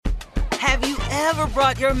Have you ever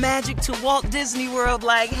brought your magic to Walt Disney World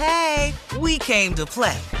like, hey, we came to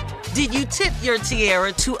play? Did you tip your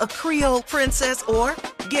tiara to a Creole princess or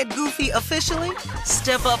get goofy officially?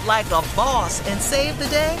 Step up like a boss and save the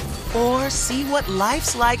day? Or see what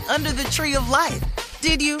life's like under the tree of life?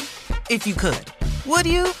 Did you? If you could. Would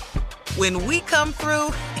you? When we come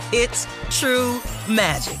through, it's true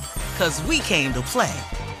magic. 'Cause we came to play.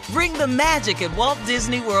 Bring the magic at Walt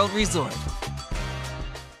Disney World Resort.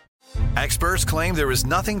 Experts claim there is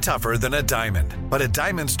nothing tougher than a diamond. But at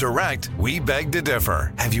Diamonds Direct, we beg to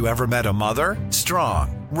differ. Have you ever met a mother?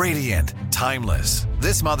 Strong, radiant, timeless.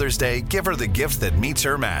 This Mother's Day, give her the gift that meets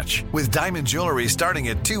her match. With diamond jewelry starting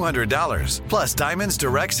at $200. Plus Diamonds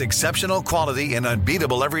Direct's exceptional quality and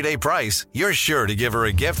unbeatable everyday price, you're sure to give her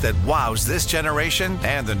a gift that wows this generation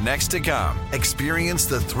and the next to come. Experience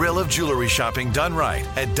the thrill of jewelry shopping done right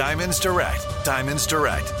at Diamonds Direct. Diamonds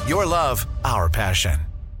Direct. Your love, our passion.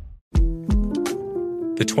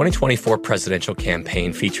 The 2024 presidential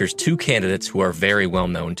campaign features two candidates who are very well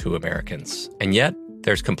known to Americans. And yet,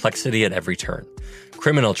 there's complexity at every turn.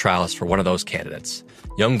 Criminal trials for one of those candidates.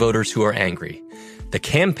 Young voters who are angry. The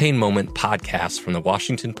Campaign Moment podcast from the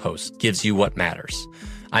Washington Post gives you what matters.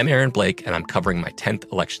 I'm Aaron Blake, and I'm covering my 10th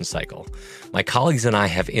election cycle. My colleagues and I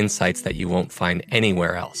have insights that you won't find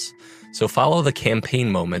anywhere else. So follow The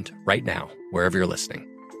Campaign Moment right now, wherever you're listening.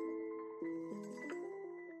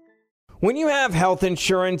 When you have health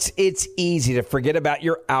insurance, it's easy to forget about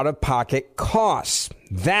your out-of-pocket costs.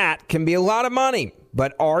 That can be a lot of money,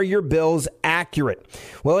 but are your bills accurate?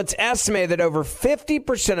 Well, it's estimated that over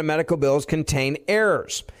 50% of medical bills contain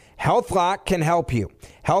errors. HealthLock can help you.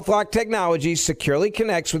 HealthLock technology securely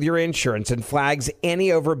connects with your insurance and flags any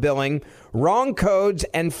overbilling, wrong codes,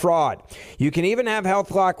 and fraud. You can even have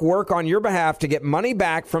HealthLock work on your behalf to get money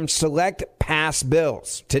back from select past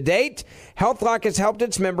bills. To date, HealthLock has helped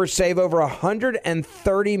its members save over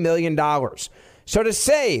 $130 million. So to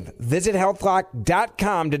save, visit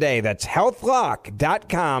healthlock.com today. That's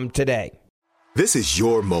healthlock.com today. This is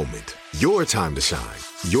your moment, your time to shine,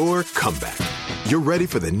 your comeback. You're ready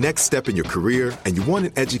for the next step in your career, and you want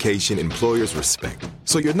an education employers respect.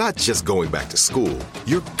 So you're not just going back to school,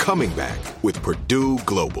 you're coming back with Purdue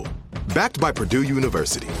Global. Backed by Purdue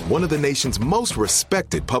University, one of the nation's most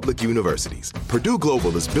respected public universities, Purdue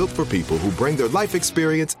Global is built for people who bring their life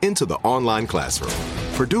experience into the online classroom.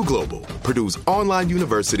 Purdue Global, Purdue's online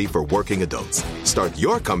university for working adults. Start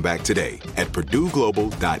your comeback today at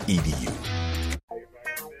purdueglobal.edu.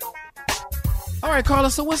 All right, Carla,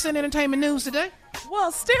 so what's in entertainment news today?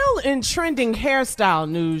 Well, still in trending hairstyle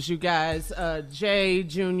news, you guys, Jay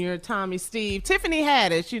Jr., Tommy, Steve, Tiffany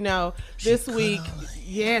Haddish, this week,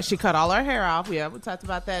 she cut all her hair off. Yeah, we talked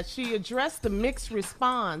about that. She addressed the mixed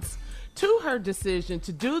response to her decision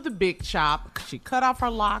to do the big chop. She cut off her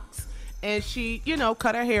locks and she,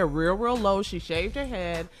 cut her hair real low. She shaved her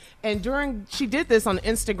head. And she did this on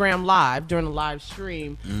Instagram Live during the live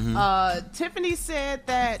stream. Tiffany said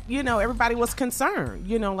that, everybody was concerned,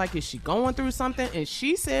 like, is she going through something? And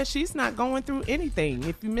she said she's not going through anything.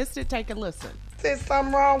 If you missed it, take a listen. There's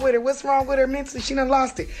something wrong with her. What's wrong with her mentally? She done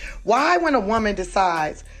lost it. Why, when a woman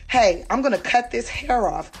decides, hey, I'm going to cut this hair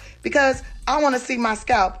off because I want to see my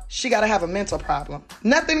scalp, she got to have a mental problem.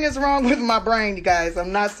 Nothing is wrong with my brain, you guys.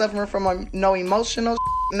 I'm not suffering from no emotional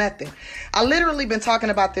nothing. I literally been talking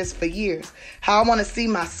about this for years, how I want to see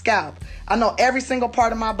my scalp. I know every single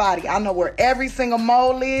part of my body. I know where every single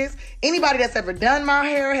mole is. Anybody that's ever done my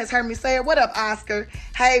hair has heard me say it. What up, Oscar?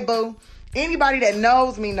 Hey, boo. Anybody that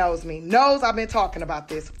knows me knows I've been talking about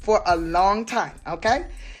this for a long time, okay?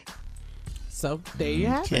 So there you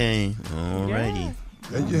have it. Okay, alrighty. Yeah.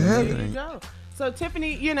 There you have it. There you go. So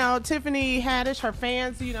Tiffany Haddish, her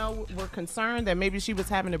fans, were concerned that maybe she was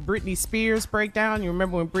having a Britney Spears breakdown. You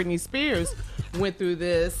remember when Britney Spears went through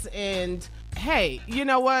this? And hey, you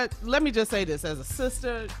know what? Let me just say this. As a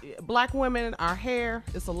sister, black women, our hair,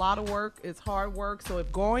 it's a lot of work. It's hard work. So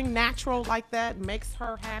if going natural like that makes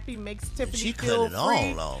her happy, makes Tiffany feel free.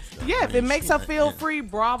 All off, yeah, if it makes her feel free,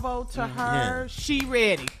 bravo to her. Yeah. She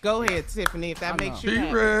ready. Go ahead, Tiffany, if that makes you happy.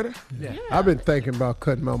 She ready. Yeah. I've been thinking about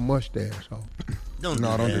cutting my mustache off. Don't do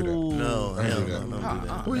that. No, don't do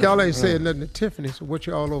that. Well, y'all ain't saying nothing to Tiffany, so what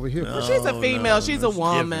y'all over here? Well, she's a female. She's a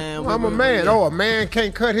woman. I'm a man. Oh, a man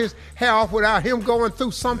can't cut his hair off without him going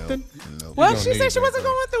through something? No. Well, she said she wasn't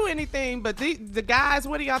going through anything, but the guys,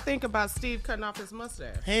 what do y'all think about Steve cutting off his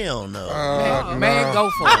mustache? Hell no. Man,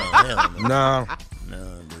 go for it. No.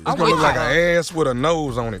 It's gonna look like an ass with a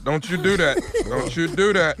nose on it. Don't you do that. Don't you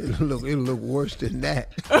do that. It'll look worse than that.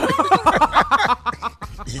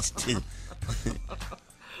 It's too...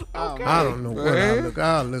 Okay. I don't know what I look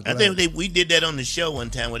I like. think we did that on the show one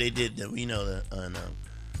time where they did the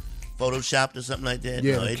Photoshopped or something like that.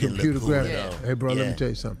 Yeah, no, it didn't computer look cool graphic. at all. Hey, bro, let me tell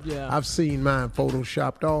you something. Yeah. I've seen mine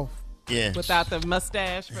photoshopped off. Yeah. Without the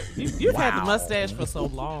mustache. You've had the mustache for so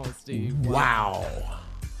long, Steve. Wow.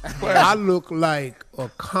 I look like a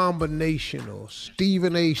combination of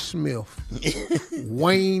Stephen A. Smith,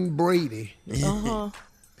 Wayne Brady,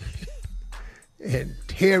 and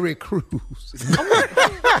Terry Crews.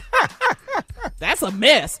 That's a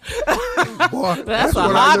mess. Boy, that's a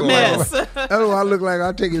what hot I mess. Like. That's what I look like.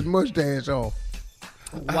 I take his mustache off.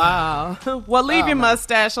 Wow. Well, leave your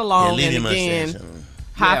mustache alone. Yeah, leave and your again, mustache alone.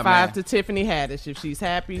 high five to Tiffany Haddish. If she's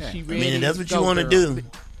happy, she ready. that's what go, you want to girl. do.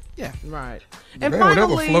 Yeah. Right. Man, And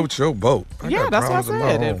finally, whatever floats your boat. yeah, got that's what I problems of my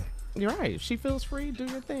said. own. If, you're right. If she feels free, do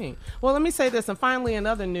your thing. Well, let me say this. And finally, in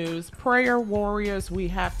other news, prayer warriors, we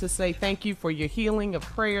have to say thank you for your healing of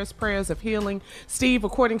prayers of healing. Steve,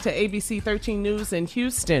 according to ABC 13 News in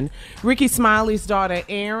Houston, Ricky Smiley's daughter,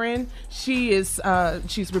 Erin, she's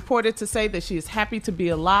reported to say that she is happy to be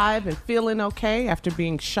alive and feeling okay after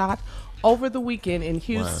being shot over the weekend in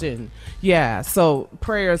Houston. Wow. Yeah, so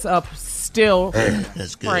prayers up still.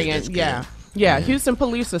 That's good. Praying. That's good. Yeah, Houston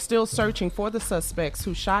police are still searching for the suspects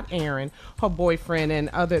who shot Erin, her boyfriend, and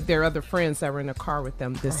their other friends that were in the car with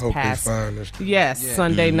them this past.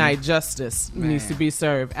 Sunday night. Justice needs to be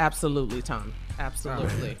served. Absolutely, Tom.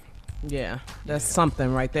 Absolutely. Yeah, that's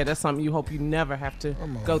something right there. That's something you hope you never have to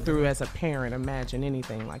go through as a parent. Imagine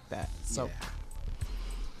anything like that. So.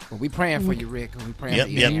 Well, we praying for you, Rick, and we praying for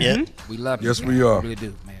you. Yep. We love you. Yes, man. we are. We really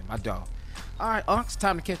do, man. My dog. All right, Unc, it's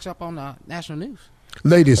time to catch up on national news.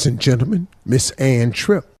 Ladies and gentlemen, Miss Ann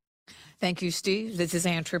Tripp. Thank you, Steve. This is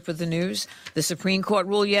Ann Tripp with the news. The Supreme Court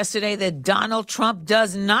ruled yesterday that Donald Trump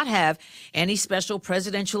does not have any special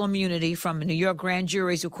presidential immunity from the New York grand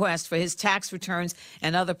jury's request for his tax returns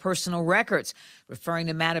and other personal records. Referring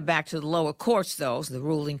the matter back to the lower courts, though, the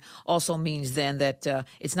ruling also means then that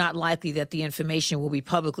it's not likely that the information will be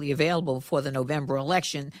publicly available for the November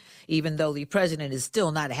election, even though the president is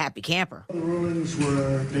still not a happy camper. The rulings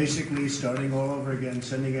were basically starting all over again,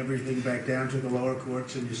 sending everything back down to the lower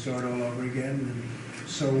courts, and you start all over again. And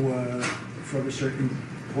so from a certain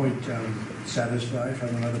point, I'm satisfied.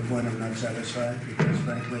 From another point, I'm not satisfied because,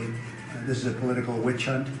 frankly, this is a political witch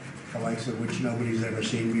hunt, the likes of which nobody's ever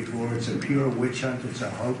seen before. It's a pure witch hunt. It's a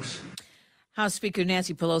hoax. House Speaker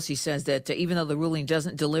Nancy Pelosi says that even though the ruling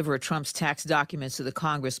doesn't deliver Trump's tax documents to the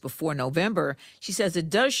Congress before November, she says it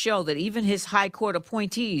does show that even his high court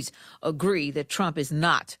appointees agree that Trump is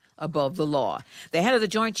not above the law. The head of the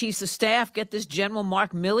Joint Chiefs of Staff, get this, General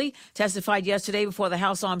Mark Milley, testified yesterday before the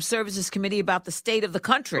House Armed Services Committee about the state of the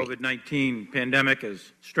country. COVID-19 pandemic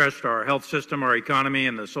has stressed our health system, our economy,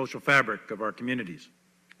 and the social fabric of our communities.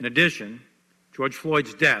 In addition, George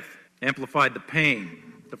Floyd's death amplified the pain,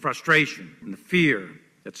 the frustration, and the fear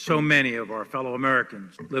that so many of our fellow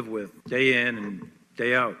Americans live with day in and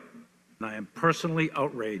day out. And I am personally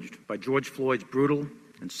outraged by George Floyd's brutal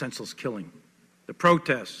and senseless killing. The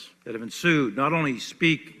protests that have ensued not only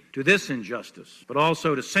speak to this injustice, but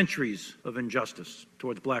also to centuries of injustice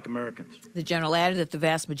towards Black Americans. The general added that the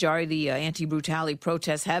vast majority of the anti-brutality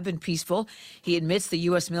protests have been peaceful. He admits the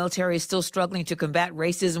U.S. military is still struggling to combat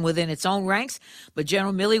racism within its own ranks. But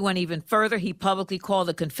General Milley went even further. He publicly called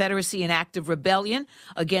the Confederacy an act of rebellion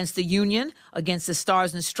against the Union, against the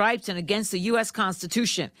Stars and Stripes, and against the U.S.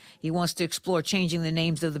 Constitution. He wants to explore changing the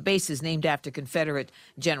names of the bases named after Confederate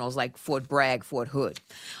generals like Fort Bragg, Fort Hood.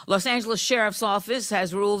 Los Angeles Sheriff's Office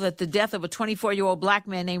has ruled that the death of a 24-year-old black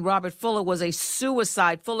man named Robert Fuller was a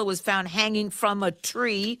suicide. Fuller was found hanging from a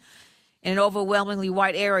tree in an overwhelmingly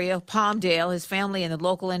white area, Palmdale. His family and the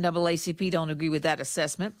local NAACP don't agree with that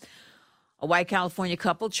assessment. A white California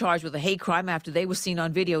couple charged with a hate crime after they were seen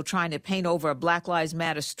on video trying to paint over a Black Lives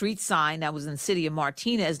Matter street sign that was in the city of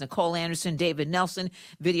Martinez. Nicole Anderson, David Nelson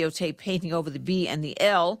videotaped painting over the B and the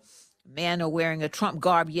L. A man wearing a Trump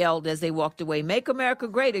garb yelled as they walked away, "Make America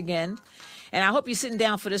Great Again." And I hope you're sitting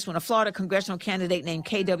down for this one. A Florida congressional candidate named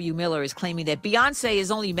K.W. Miller is claiming that Beyonce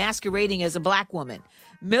is only masquerading as a black woman.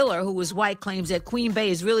 Miller, who is white, claims that Queen Bey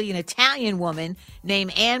is really an Italian woman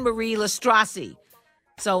named Anne Marie Lastrassi.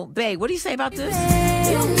 So, Bey, what do you say about this?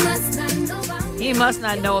 He must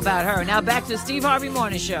not know about her. Now back to the Steve Harvey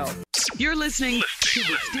Morning Show. You're listening to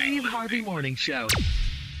the Steve Harvey Morning Show.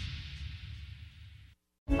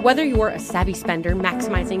 Whether you're a savvy spender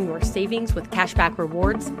maximizing your savings with cashback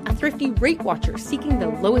rewards, a thrifty rate watcher seeking the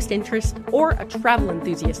lowest interest, or a travel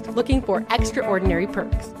enthusiast looking for extraordinary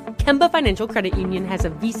perks, Kemba Financial Credit Union has a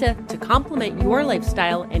visa to complement your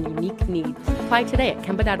lifestyle and unique needs. Apply today at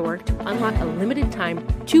Kemba.org to unlock a limited-time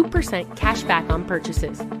 2% cash back on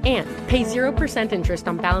purchases and pay 0% interest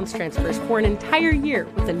on balance transfers for an entire year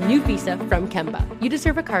with a new visa from Kemba. You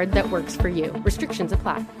deserve a card that works for you. Restrictions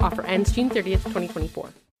apply. Offer ends June 30th,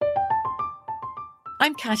 2024.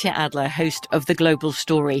 I'm Katya Adler, host of The Global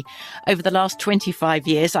Story. Over the last 25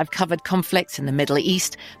 years, I've covered conflicts in the Middle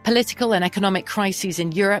East, political and economic crises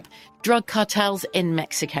in Europe, drug cartels in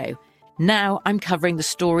Mexico. Now I'm covering the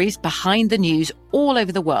stories behind the news all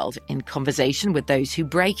over the world in conversation with those who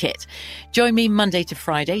break it. Join me Monday to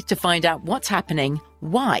Friday to find out what's happening,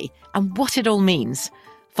 why, and what it all means.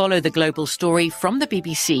 Follow The Global Story from the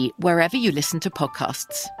BBC wherever you listen to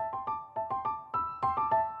podcasts.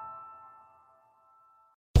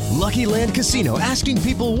 Lucky Land Casino, asking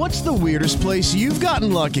people, what's the weirdest place you've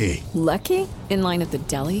gotten lucky? Lucky? In line at the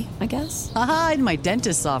deli, I guess? Aha, in my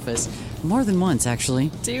dentist's office. More than once,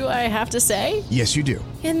 actually. Do I have to say? Yes, you do.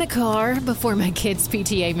 In the car before my kids'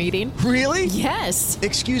 PTA meeting. Really? Yes.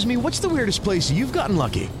 Excuse me, what's the weirdest place you've gotten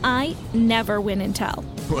lucky? I never win and tell.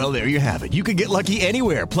 Well, there you have it. You can get lucky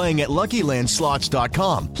anywhere, playing at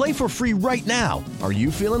LuckyLandSlots.com. Play for free right now. Are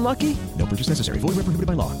you feeling lucky? No purchase necessary. Void where prohibited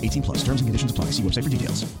by law. 18+. Terms and conditions apply. See website for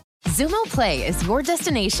details. Xumo Play is your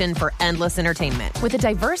destination for endless entertainment. With a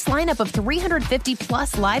diverse lineup of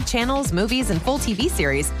 350-plus live channels, movies, and full TV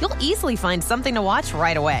series, you'll easily find something to watch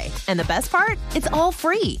right away. And the best part? It's all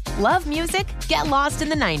free. Love music? Get lost in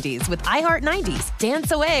the 90s with iHeart 90s,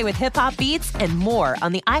 dance away with hip-hop beats, and more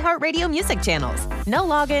on the iHeartRadio music channels. No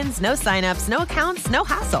logins, no signups, no accounts, no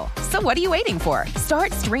hassle. So what are you waiting for?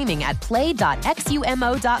 Start streaming at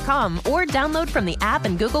play.xumo.com or download from the app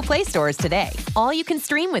and Google Play stores today. All you can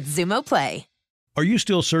stream with Xumo Play. Are you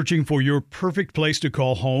still searching for your perfect place to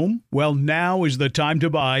call home? Well, now is the time to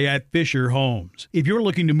buy at Fisher Homes. If you're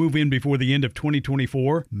looking to move in before the end of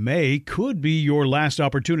 2024, May could be your last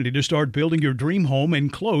opportunity to start building your dream home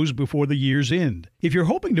and close before the year's end. If you're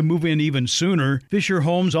hoping to move in even sooner, Fisher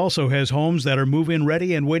Homes also has homes that are move-in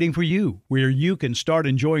ready and waiting for you, where you can start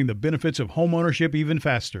enjoying the benefits of homeownership even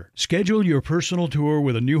faster. Schedule your personal tour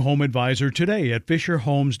with a new home advisor today at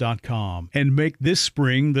FisherHomes.com and make this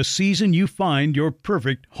spring the season you find your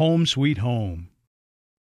perfect home sweet home.